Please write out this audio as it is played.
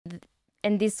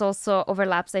And this also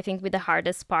overlaps, I think, with the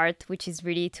hardest part, which is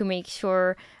really to make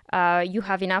sure you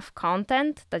have enough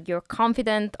content, that you're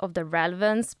confident of the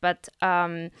relevance, but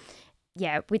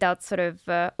without sort of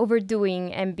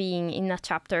overdoing and being in a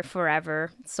chapter forever.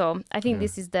 So I think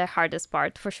this is the hardest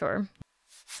part for sure.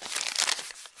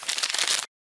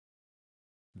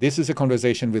 This is a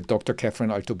conversation with Dr. Catherine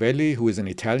Altobelli, who is an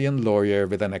Italian lawyer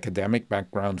with an academic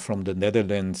background from the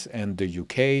Netherlands and the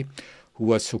UK, who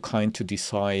was so kind to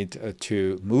decide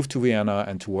to move to Vienna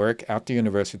and to work at the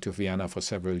University of Vienna for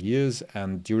several years,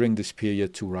 and during this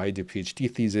period to write a PhD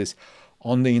thesis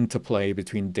on the interplay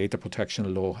between data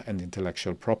protection law and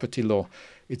intellectual property law.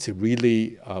 It's a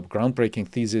really groundbreaking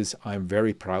thesis. I'm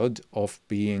very proud of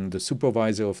being the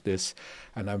supervisor of this,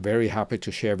 and I'm very happy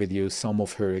to share with you some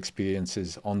of her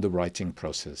experiences on the writing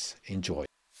process. Enjoy.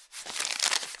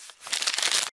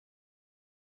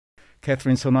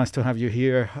 Catherine, so nice to have you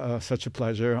here. Such a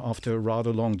pleasure after a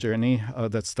rather long journey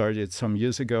that started some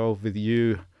years ago with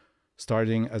you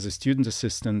starting as a student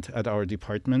assistant at our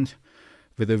department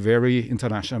with a very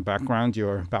international background,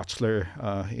 your bachelor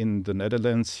in the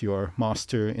Netherlands, your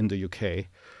master in the UK.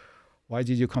 Why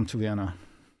did you come to Vienna?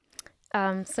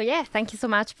 Thank you so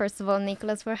much, first of all,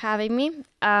 Nicholas, for having me.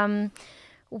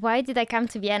 Why did I come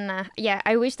to Vienna?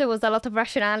 I wish there was a lot of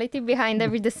rationality behind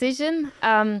every decision.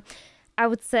 I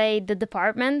would say the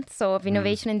department, so of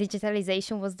innovation and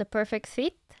digitalization, was the perfect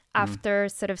fit after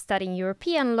sort of studying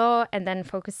European law and then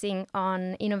focusing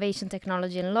on innovation,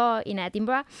 technology and law in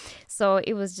Edinburgh. So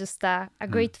it was just a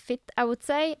great fit, I would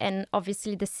say. And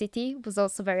obviously the city was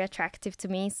also very attractive to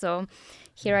me. So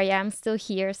here I am still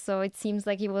here. So it seems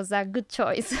like it was a good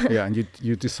choice. Yeah, and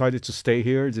you decided to stay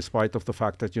here despite of the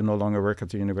fact that you no longer work at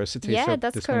the university. Yeah, so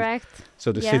that's correct.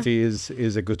 So the city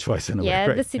is a good choice in a way, right?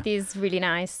 Yeah, the city is really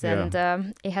nice.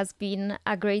 And it has been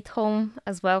a great home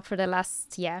as well for the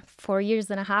last, 4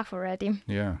 years and a half already.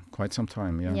 Yeah, quite some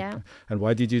time. Yeah. And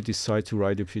why did you decide to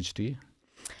write a PhD?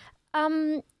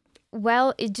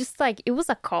 Well, it was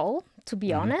a call, to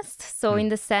be honest. So in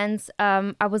the sense,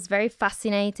 I was very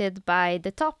fascinated by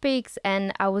the topics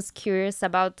and I was curious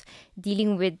about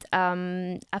dealing with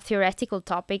a theoretical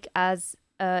topic as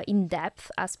in depth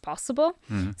as possible.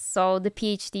 So the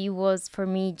PhD was for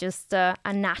me just a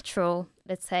natural,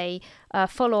 let's say,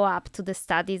 follow-up to the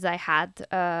studies I had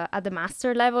at the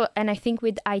master level. And I think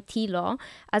with IT law,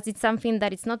 as it's something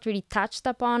that it's not really touched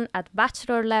upon at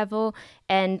bachelor level,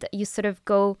 and you sort of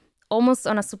go almost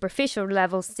on a superficial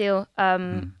level still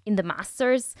in the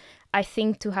masters, I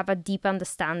think to have a deep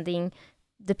understanding,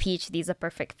 the PhD is a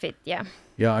perfect fit. Yeah,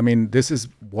 I mean, this is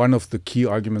one of the key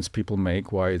arguments people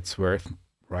make why it's worth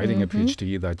writing a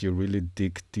PhD, that you really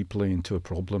dig deeply into a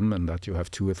problem and that you have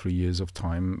 2 or 3 years of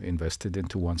time invested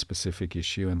into one specific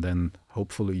issue, and then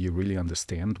hopefully you really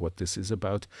understand what this is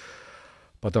about.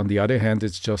 But on the other hand,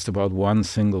 it's just about one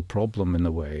single problem in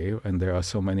a way, and there are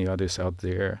so many others out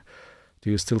there.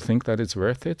 Do you still think that it's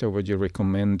worth it, or would you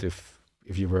recommend, if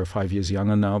you were 5 years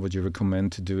younger now, would you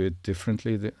recommend to do it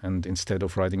differently and instead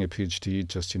of writing a PhD,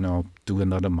 just, do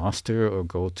another master or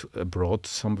go to abroad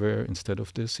somewhere instead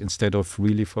of this, instead of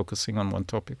really focusing on one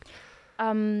topic?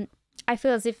 I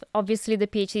feel as if obviously the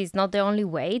PhD is not the only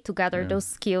way to gather those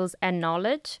skills and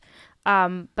knowledge,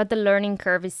 but the learning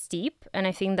curve is steep. And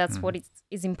I think that's what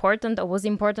is important or was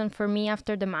important for me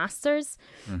after the master's.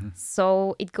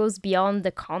 So it goes beyond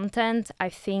the content. I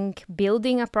think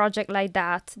building a project like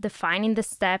that, defining the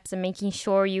steps and making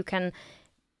sure you can,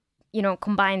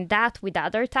 combine that with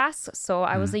other tasks. So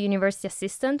I was a university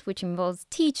assistant, which involves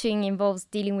teaching, involves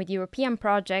dealing with European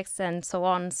projects and so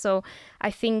on. So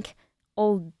I think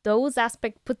all those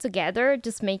aspects put together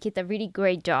just make it a really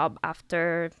great job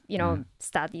after,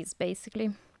 studies,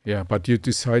 basically. Yeah, but you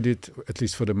decided, at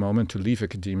least for the moment, to leave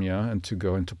academia and to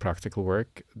go into practical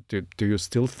work. Do you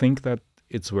still think that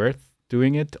it's worth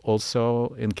doing it,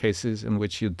 also in cases in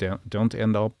which you don't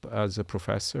end up as a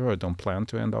professor or don't plan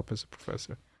to end up as a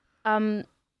professor?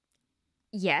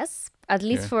 Yes, at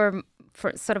least for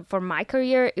my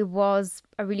career, it was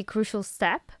a really crucial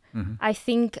step. I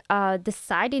think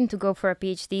deciding to go for a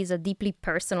PhD is a deeply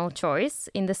personal choice,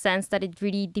 in the sense that it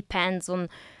really depends on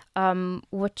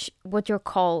what your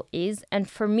call is. And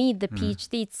for me, the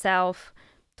PhD itself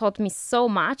taught me so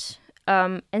much,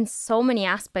 and so many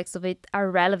aspects of it are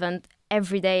relevant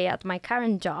every day at my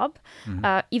current job,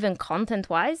 even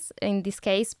content-wise in this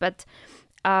case. But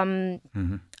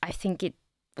I think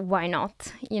why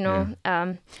not?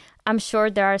 I'm sure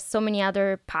there are so many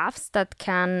other paths that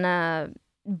can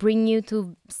bring you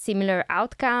to similar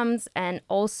outcomes, and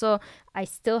also I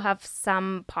still have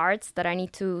some parts that I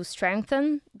need to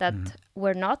strengthen that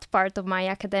were not part of my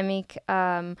academic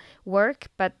work,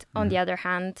 but on the other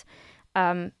hand,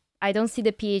 I don't see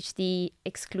the PhD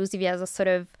exclusively as a sort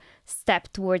of step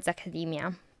towards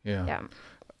academia. Yeah.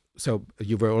 So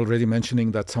you were already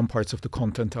mentioning that some parts of the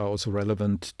content are also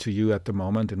relevant to you at the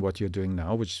moment in what you're doing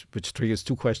now, which triggers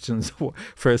two questions.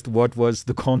 First, what was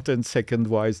the content? Second,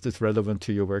 why is this relevant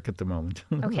to your work at the moment?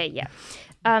 Okay, yeah.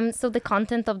 So the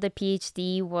content of the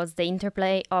PhD was the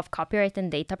interplay of copyright and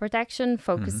data protection,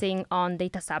 focusing on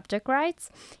data subject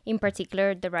rights, in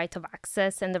particular the right of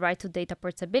access and the right to data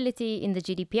portability in the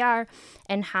GDPR,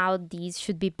 and how these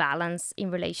should be balanced in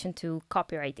relation to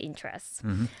copyright interests.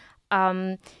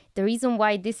 The reason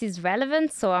why this is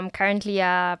relevant, so I'm currently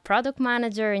a product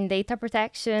manager in data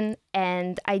protection,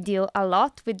 and I deal a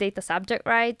lot with data subject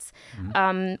rights,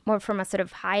 more from a sort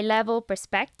of high level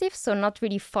perspective, so not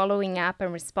really following up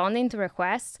and responding to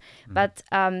requests, but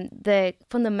the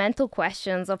fundamental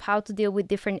questions of how to deal with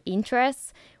different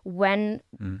interests when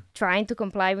trying to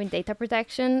comply with data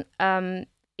protection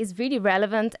is really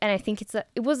relevant, and I think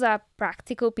it was a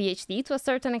practical PhD to a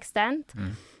certain extent.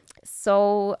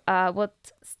 So what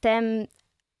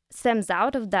stems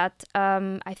out of that,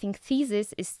 I think,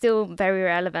 thesis is still very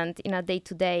relevant in a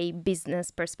day-to-day business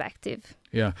perspective.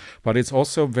 Yeah, but it's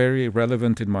also very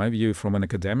relevant in my view from an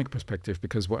academic perspective,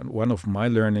 because one of my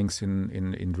learnings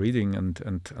in reading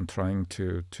and trying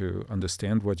to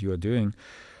understand what you are doing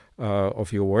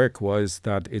of your work was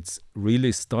that it's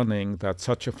really stunning that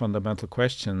such a fundamental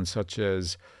question, such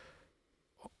as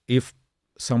if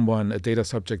someone, a data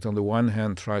subject on the one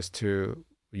hand, tries to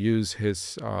use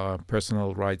his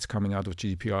personal rights coming out of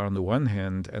GDPR on the one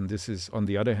hand, and this is on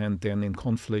the other hand then in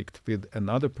conflict with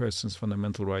another person's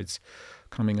fundamental rights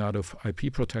coming out of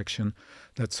IP protection,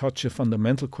 that such a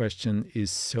fundamental question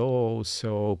is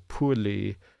so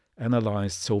poorly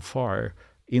analyzed so far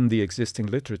in the existing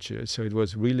literature. So it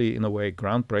was really, in a way,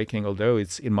 groundbreaking, although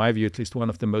it's, in my view, at least one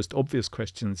of the most obvious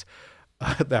questions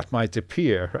that might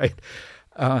appear, right?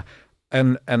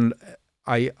 And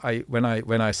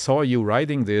when I saw you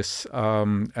writing this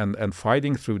and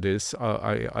fighting through this,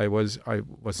 I was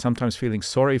sometimes feeling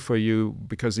sorry for you,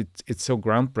 because it's so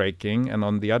groundbreaking, and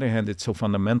on the other hand, it's so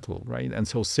fundamental, right, and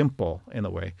so simple in a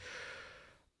way.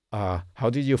 How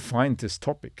did you find this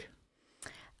topic?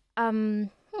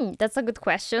 That's a good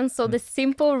question. So the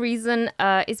simple reason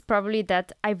is probably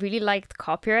that I really liked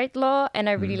copyright law and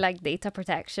I really liked data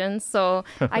protection. So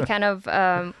I kind of,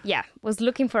 was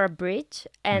looking for a bridge.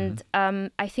 And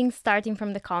I think starting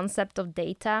from the concept of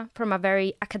data from a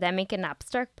very academic and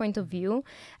abstract point of view,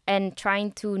 and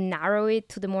trying to narrow it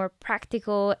to the more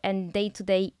practical and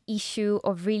day-to-day issue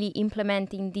of really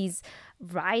implementing these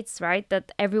rights, right,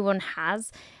 that everyone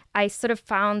has, I sort of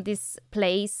found this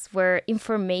place where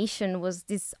information was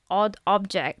this odd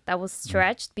object that was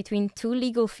stretched between two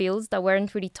legal fields that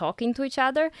weren't really talking to each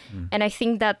other. And I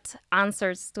think that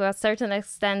answers to a certain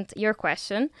extent your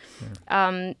question,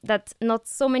 that not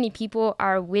so many people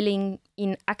are willing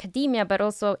in academia, but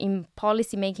also in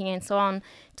policy making and so on,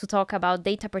 to talk about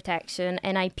data protection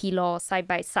and IP law side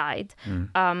by side.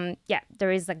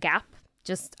 There is a gap,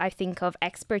 just I think, of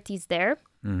expertise there.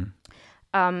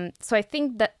 So I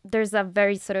think that there's a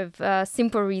very sort of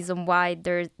simple reason why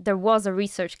there was a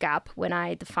research gap when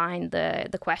I defined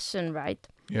the question, right?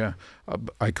 Yeah,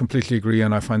 I completely agree,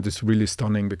 and I find this really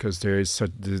stunning, because there is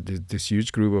this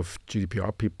huge group of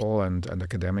GDPR people and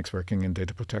academics working in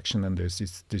data protection, and there's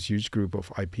this huge group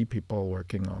of IP people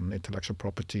working on intellectual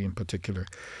property in particular,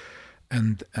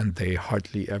 and they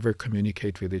hardly ever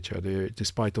communicate with each other,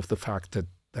 despite of the fact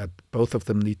that both of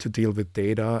them need to deal with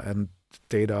data, and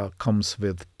data comes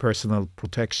with personal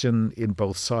protection in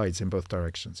both sides, in both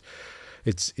directions.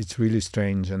 It's really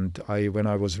strange. And when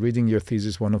I was reading your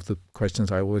thesis, one of the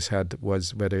questions I always had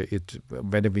was whether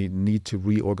we need to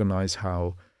reorganize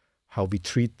how we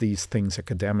treat these things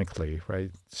academically,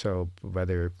 right? So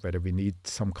whether we need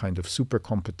some kind of super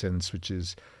competence, which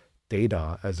is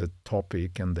data as a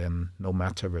topic, and then no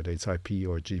matter whether it's IP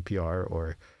or GDPR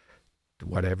or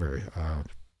whatever,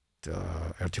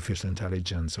 artificial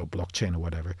intelligence or blockchain or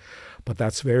whatever. But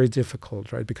that's very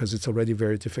difficult, right? Because it's already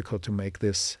very difficult to make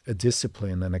this a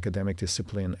discipline, an academic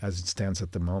discipline, as it stands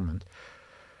at the moment.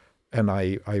 And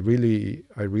I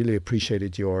really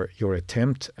appreciated your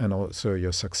attempt, and also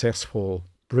your successful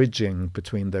bridging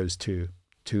between those two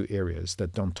areas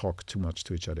that don't talk too much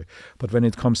to each other. But when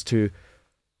it comes to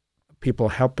people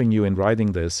helping you in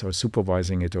writing this, or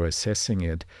supervising it, or assessing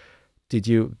it, Did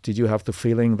you have the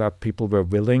feeling that people were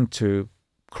willing to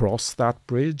cross that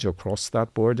bridge or cross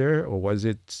that border, or was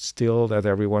it still that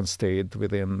everyone stayed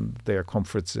within their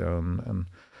comfort zone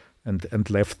and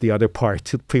left the other part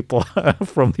to people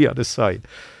from the other side?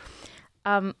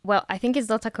 Well, I think it's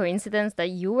not a coincidence that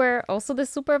you were also the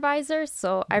supervisor.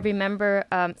 So I remember,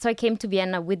 so I came to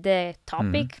Vienna with the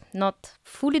topic, not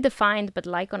fully defined, but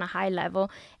like on a high level.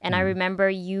 And I remember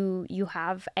you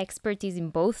have expertise in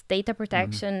both data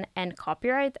protection and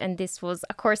copyright. And this was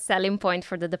a core selling point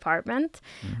for the department.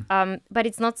 But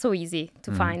it's not so easy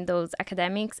to find those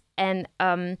academics. And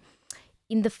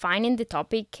in defining the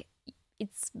topic,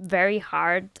 it's very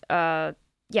hard, to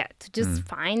just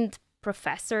find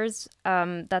professors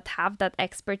that have that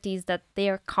expertise, that they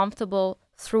are comfortable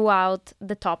throughout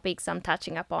the topics I'm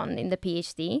touching upon in the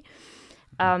PhD.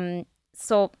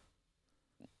 So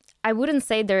I wouldn't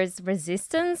say there is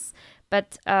resistance,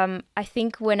 but I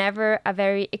think whenever a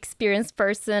very experienced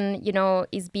person,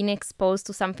 is being exposed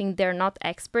to something they're not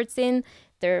experts in,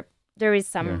 there is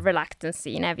some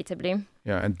reluctancy inevitably.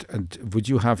 Yeah, and would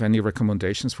you have any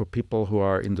recommendations for people who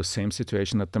are in the same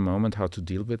situation at the moment, how to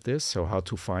deal with this? So how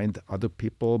to find other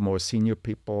people, more senior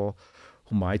people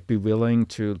who might be willing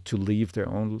to leave their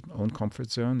own comfort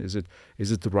zone? Is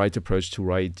it the right approach to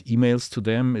write emails to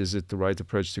them? Is it the right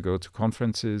approach to go to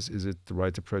conferences? Is it the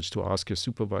right approach to ask your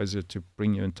supervisor to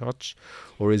bring you in touch?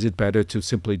 Or is it better to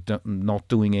simply not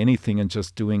doing anything and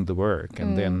just doing the work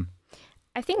and then...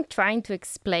 I think trying to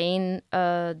explain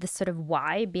the sort of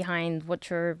why behind what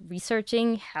you're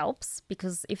researching helps,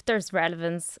 because if there's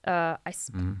relevance,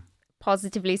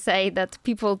 positively say that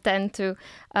people tend to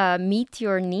meet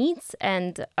your needs,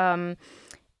 and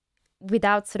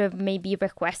without sort of maybe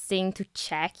requesting to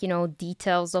check,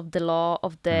 details of the law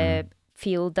of the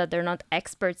field that they're not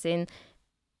experts in,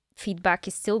 feedback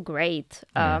is still great.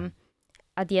 At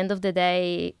the end of the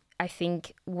day, I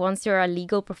think once you're a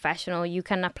legal professional, you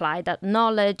can apply that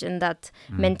knowledge and that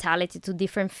mentality to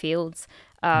different fields.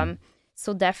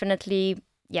 So definitely,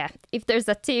 if there's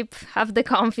a tip, have the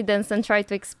confidence and try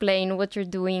to explain what you're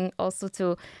doing also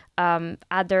to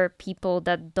other people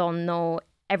that don't know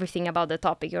everything about the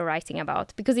topic you're writing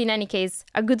about. Because in any case,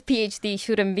 a good PhD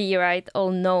shouldn't be,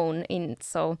 all known in,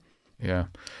 so... Yeah.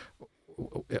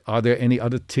 Are there any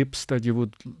other tips that you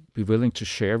would be willing to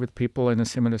share with people in a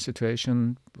similar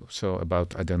situation? So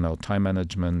about, I don't know, time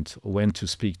management, when to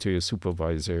speak to your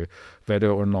supervisor, whether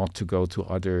or not to go to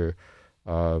other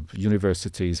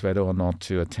universities, whether or not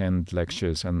to attend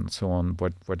lectures and so on.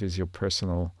 What is your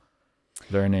personal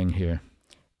learning here?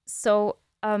 So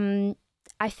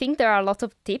I think there are a lot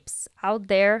of tips out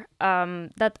there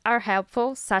that are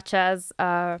helpful, such as...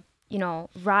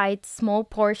 write small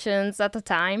portions at a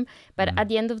time. But at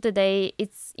the end of the day,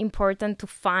 it's important to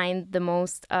find the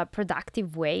most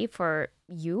productive way for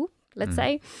you, let's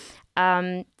say.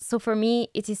 So for me,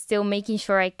 it is still making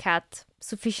sure I cut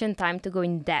sufficient time to go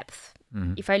in depth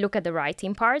if I look at the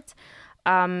writing part.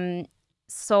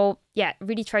 So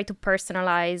really try to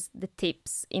personalize the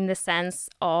tips in the sense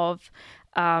of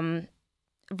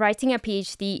writing a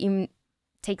PhD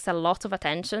takes a lot of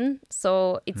attention,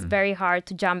 so it's very hard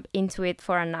to jump into it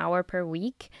for an hour per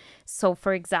week. So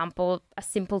for example, a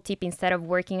simple tip, instead of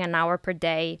working an hour per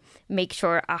day, make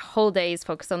sure a whole day is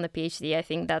focused on the PhD. I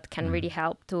think that can really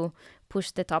help to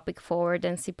push the topic forward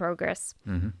and see progress.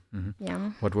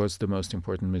 Yeah. What was the most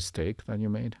important mistake that you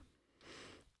made?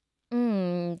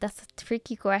 That's a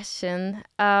tricky question.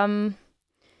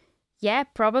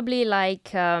 Probably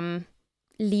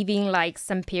leaving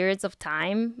some periods of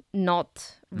time,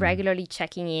 not regularly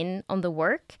checking in on the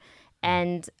work.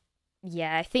 And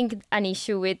I think an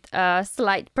issue with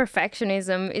slight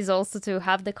perfectionism is also to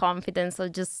have the confidence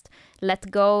of just let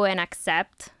go and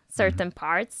accept certain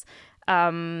parts.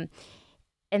 And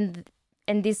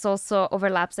this also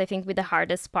overlaps, I think, with the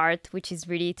hardest part, which is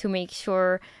really to make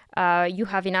sure you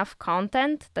have enough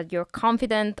content, that you're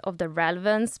confident of the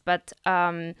relevance, but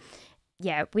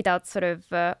without sort of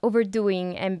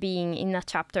overdoing and being in a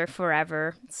chapter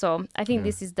forever. So I think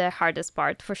this is the hardest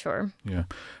part for sure. Yeah,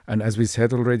 and as we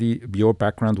said already, your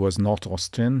background was not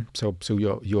Austrian, so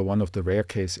you're one of the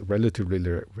relatively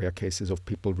rare cases of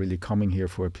people really coming here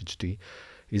for a PhD.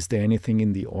 Is there anything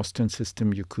in the Austrian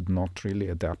system you could not really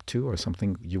adapt to, or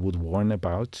something you would warn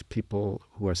about people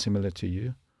who are similar to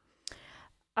you?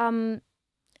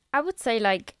 I would say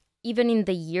even in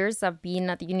the years I've been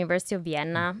at the University of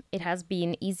Vienna, it has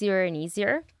been easier and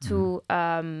easier to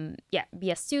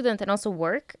be a student and also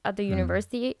work at the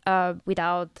university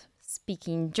without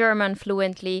speaking German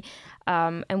fluently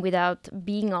and without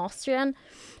being Austrian.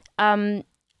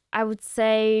 I would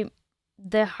say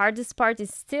the hardest part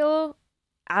is still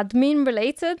admin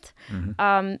related,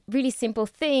 really simple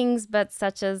things, but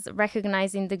such as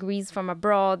recognizing degrees from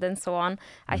abroad and so on.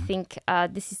 I think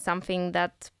this is something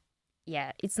that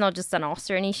it's not just an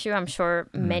Austrian issue. I'm sure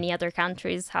many other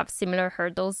countries have similar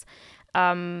hurdles.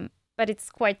 But but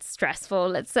it's quite stressful,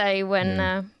 let's say,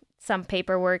 when some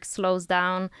paperwork slows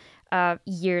down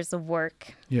years of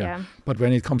work. Yeah. But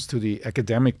when it comes to the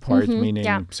academic part,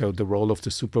 meaning so the role of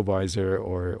the supervisor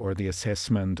or the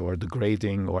assessment or the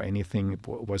grading or anything,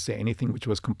 was there anything which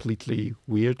was completely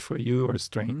weird for you or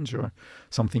strange or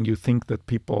something you think that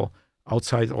people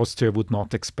outside Austria would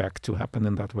not expect to happen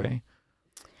in that way?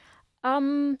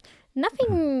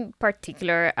 Nothing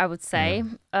particular, I would say.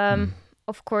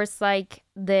 Of course, like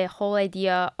the whole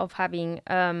idea of having,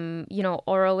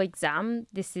 oral exam,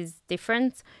 this is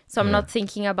different. So I'm not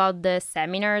thinking about the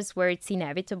seminars where it's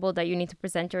inevitable that you need to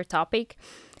present your topic,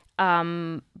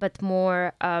 but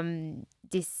more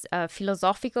these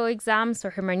philosophical exams or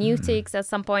hermeneutics at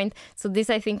some point. So this,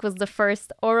 I think, was the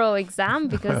first oral exam,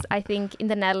 because I think in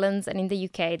the Netherlands and in the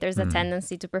UK, there's a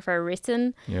tendency to prefer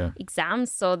written exams.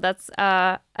 So that's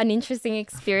an interesting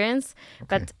experience.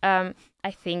 But I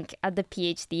think at the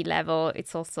PhD level,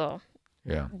 it's also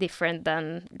different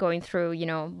than going through,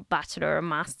 bachelor or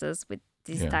masters with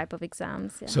these type of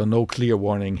exams. So no clear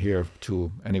warning here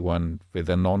to anyone with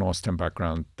a non-Austrian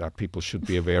background that people should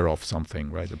be aware of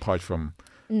something, right? Apart from...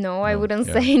 No, I wouldn't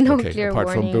say no clear apart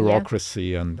warning. Apart from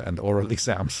bureaucracy and oral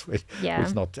exams, which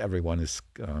not everyone is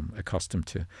accustomed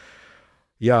to.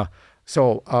 Yeah.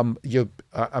 So,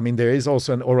 there is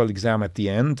also an oral exam at the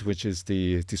end, which is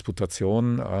the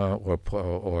Disputation,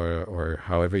 or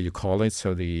however you call it.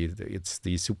 So it's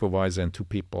the supervisor and two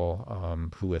people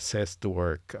who assessed the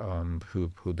work,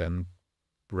 who then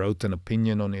wrote an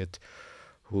opinion on it,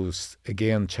 who's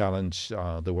again challenged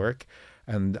the work.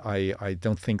 And I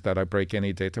don't think that I break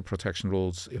any data protection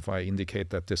rules if I indicate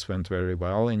that this went very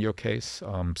well in your case.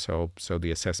 So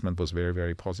the assessment was very,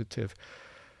 very positive.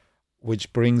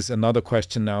 Which brings another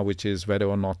question now, which is whether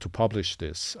or not to publish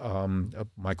this.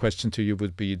 My question to you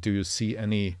would be, do you see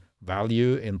any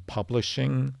value in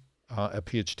publishing a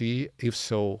PhD? If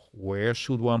so, where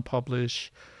should one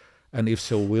publish? And if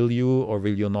so, will you or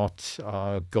will you not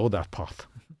go that path?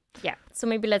 Yeah, so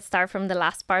maybe let's start from the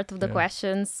last part of the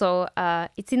question. So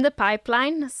it's in the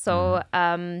pipeline. So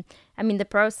the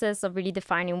process of really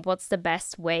defining what's the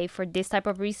best way for this type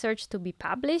of research to be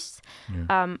published.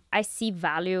 I see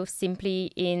value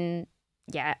simply in,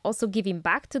 also giving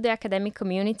back to the academic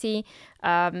community.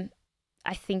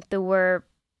 I think there were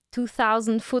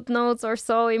 2,000 footnotes or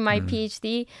so in my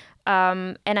PhD.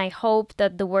 And I hope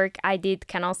that the work I did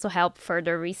can also help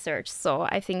further research. So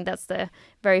I think that's the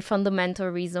very fundamental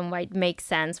reason why it makes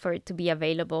sense for it to be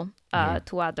available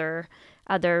to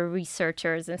other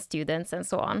researchers and students and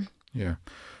so on. Yeah.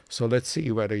 So let's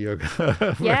see whether you're...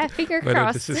 finger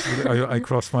crossed. I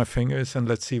cross my fingers, and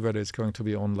let's see whether it's going to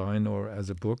be online or as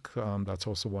a book. That's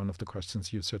also one of the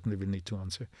questions you certainly will need to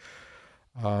answer.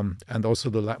 And also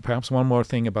perhaps one more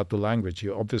thing about the language.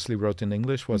 You obviously wrote in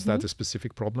English. Was that a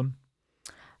specific problem?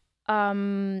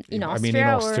 In Austria? I mean, in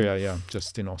Austria,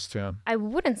 just in Austria. I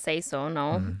wouldn't say so,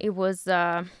 no. It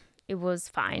was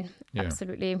fine. Yeah.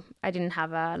 Absolutely. I didn't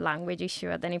have a language issue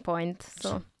at any point,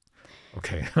 so.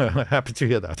 Okay, happy to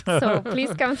hear that. So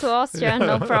please come to Austria,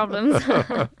 no problems.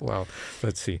 Well,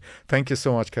 let's see. Thank you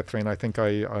so much, Catherine. I think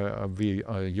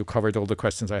you covered all the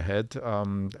questions I had,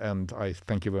 and I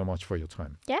thank you very much for your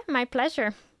time. Yeah, my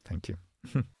pleasure. Thank you.